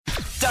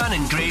Dan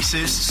and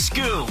Grace's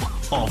School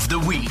of the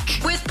Week.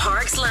 With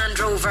Parks Land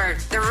Rover,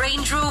 the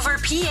Range Rover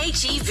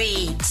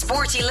PHEV.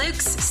 Sporty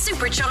looks,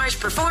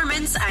 supercharged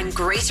performance and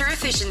greater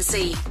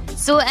efficiency.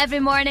 So every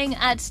morning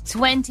at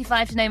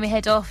 25 to 9 we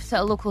head off to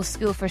a local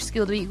school for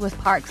School of the Week with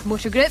Parks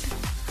Motor Group.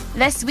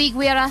 This week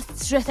we are at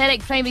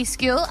Stratherrick Primary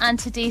School and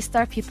today's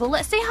star pupil.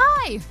 Let's say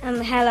hi.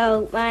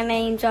 Hello, my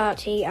name's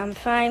Archie. I'm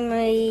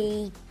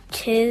primary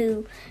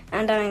 2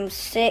 and I'm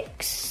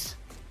 6.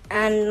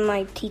 And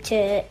my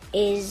teacher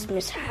is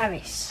Miss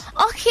Harris.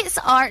 Okay, it's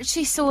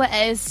Archie, so it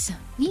is.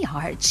 Me,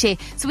 Archie.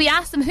 So we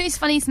asked him whose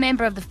funniest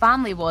member of the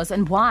family was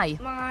and why.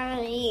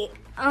 My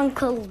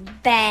Uncle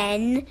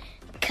Ben,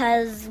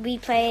 because we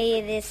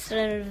play this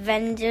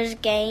Avengers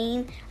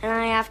game and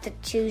I have to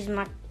choose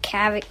my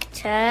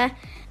character.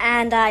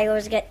 And I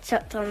always get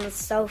chucked on the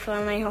sofa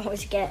and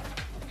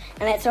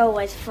it's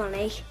always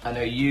funny. And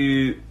are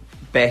you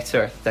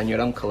better than your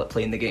uncle at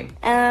playing the game?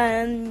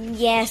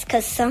 Yes,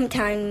 because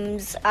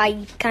sometimes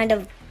I kind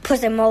of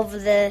put him over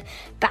the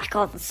back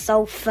of the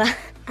sofa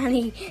and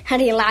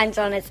he lands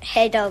on his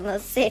head on the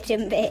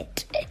sitting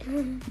bit.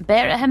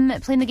 Better at him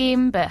at playing the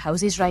game, but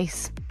how's his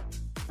rice?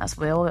 That's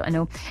what we all want to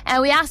know.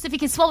 We asked if he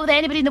could swap with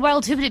anybody in the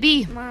world, who would it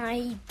be?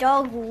 My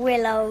dog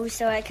Willow,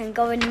 so I can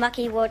go in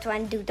mucky water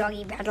and do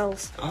doggy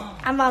paddles.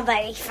 I'm not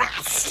very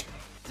fast.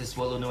 Does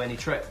Willow know any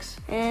tricks?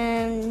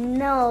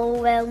 No,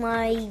 well,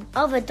 my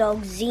other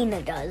dog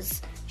Xena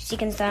does. She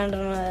can stand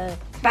on her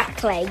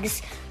back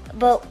legs.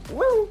 But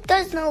Willow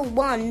does know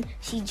one.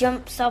 She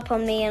jumps up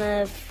on me and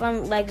her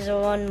front legs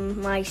are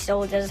on my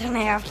shoulders and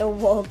I have to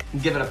walk.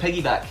 Give her a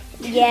piggyback.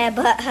 Yeah,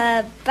 but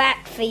her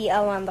back feet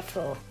are on the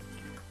floor.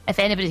 If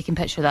anybody can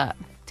picture that,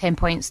 10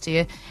 points to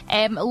you.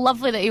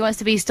 Lovely that he wants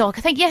to be a dog.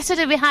 I think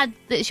yesterday we had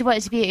that she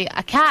wanted to be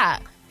a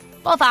cat.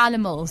 A lot of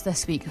animals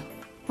this week.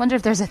 Wonder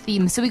if there's a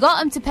theme. So we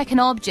got him to pick an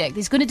object.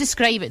 He's going to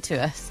describe it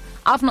to us.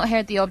 I've not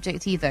heard the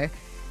object either.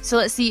 So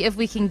let's see if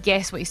we can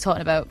guess what he's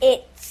talking about.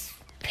 It's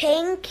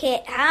pink,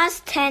 it has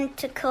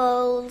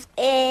tentacles,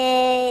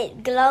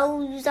 it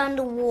glows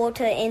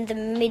underwater in the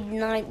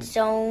midnight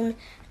zone,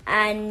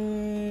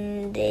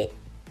 and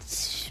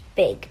it's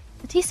big.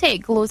 Did he say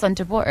it glows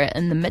underwater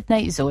in the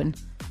midnight zone?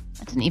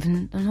 I didn't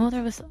even know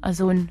there was a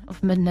zone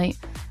of midnight.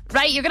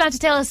 Right, you're going to have to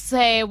tell us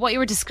what you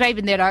were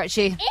describing there,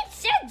 Archie.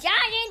 It's a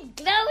giant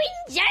glowing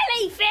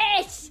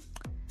jellyfish!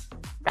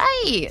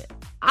 Right.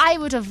 I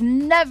would have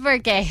never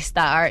guessed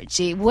that,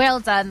 Archie. Well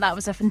done. That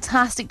was a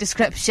fantastic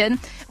description.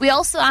 We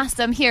also asked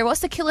him, here,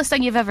 what's the coolest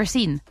thing you've ever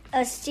seen?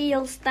 A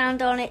seal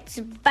stand on its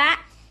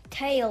back,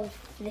 tail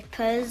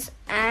flippers,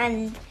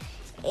 and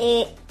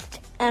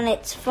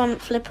its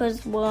front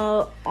flippers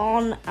were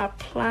on a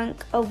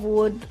plank of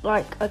wood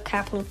like a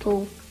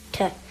catapult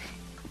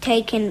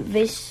taking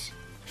this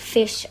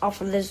fish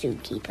off of the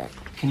zookeeper.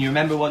 Can you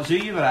remember what zoo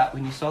you were at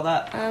when you saw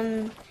that?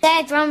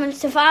 Blair Drummond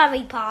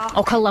Safari Park.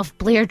 Oh, I love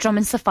Blair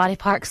Drummond Safari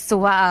Park,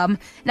 so I am.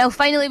 Now,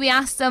 finally, we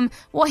asked him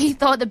what he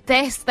thought the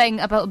best thing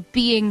about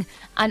being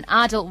an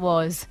adult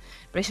was.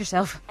 Brace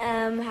yourself.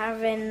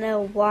 Having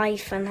a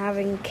wife and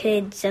having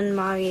kids and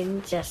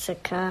marrying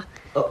Jessica.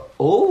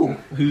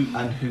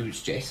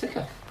 Who's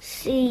Jessica?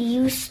 She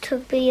used to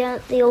be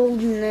at the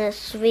old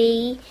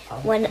nursery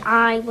when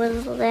I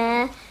was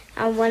there.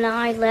 And when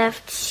I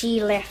left,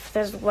 she left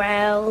as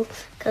well,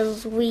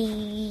 because we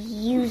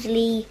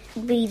usually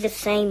be the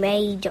same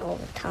age all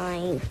the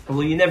time.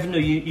 Well, you never know.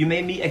 You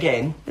may meet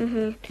again.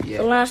 Mm-hmm. Yeah.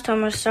 The last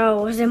time I saw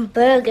her was in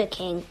Burger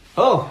King.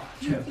 Oh,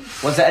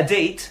 was it a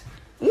date?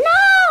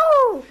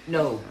 No!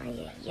 No.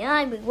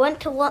 Yeah, we went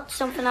to watch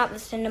something at the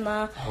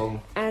cinema,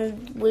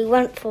 and we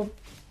went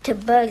to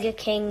Burger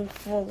King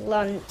for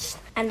lunch.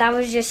 And I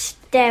was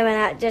just staring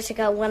at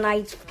Jessica when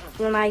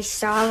I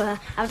saw her.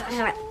 I was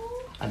like...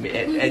 I mean,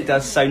 it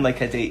does sound like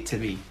a date to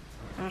me.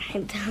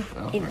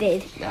 It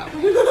did.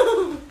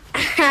 No.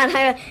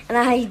 and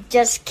I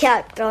just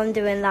kept on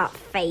doing that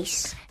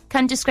face.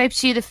 Can describe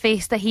to you the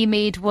face that he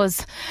made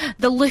was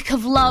the look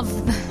of love.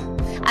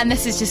 And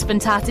this is just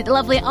fantastic. The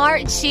lovely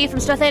Archie from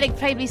Stratherrick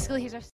Primary School. Here's our